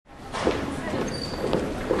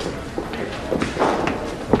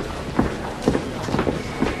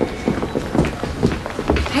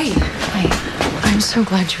so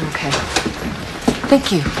glad you're okay.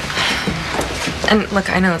 Thank you. And look,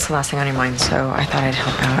 I know it's the last thing on your mind, so I thought I'd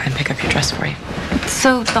help out and pick up your dress for you.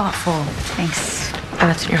 So thoughtful. Thanks. Oh,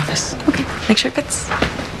 that's in your office. Okay. Make sure it fits.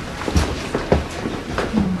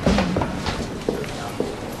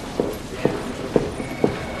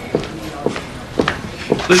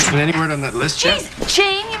 Lisbon, any word on that list yet? Jeez,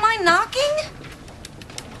 Jane, you mind knocking?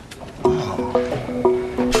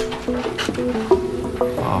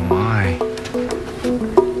 Oh, my.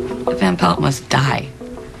 Van Pelt must die.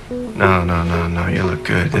 No. You look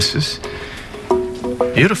good. This is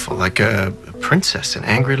beautiful, like a princess, an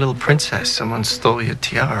angry little princess. Someone stole your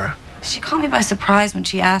tiara. She caught me by surprise when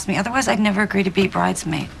she asked me. Otherwise, I'd never agree to be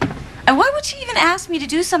bridesmaid. And why would she even ask me to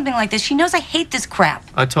do something like this? She knows I hate this crap.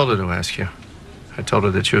 I told her to ask you. I told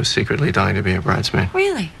her that you were secretly dying to be a bridesmaid.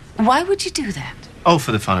 Really? Why would you do that? Oh,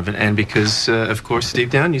 for the fun of it. And because, of course,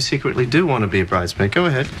 deep down, you secretly do want to be a bridesmaid. Go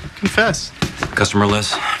ahead. Confess. Customer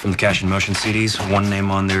list from the Cash in Motion CDs. One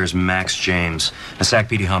name on there is Max James. A Sac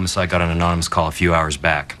PD homicide got an anonymous call a few hours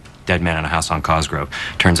back. Dead man in a house on Cosgrove.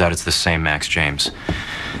 Turns out it's the same Max James.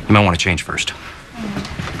 You might want to change first.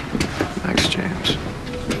 Max James.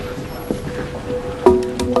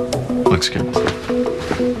 Looks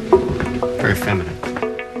good.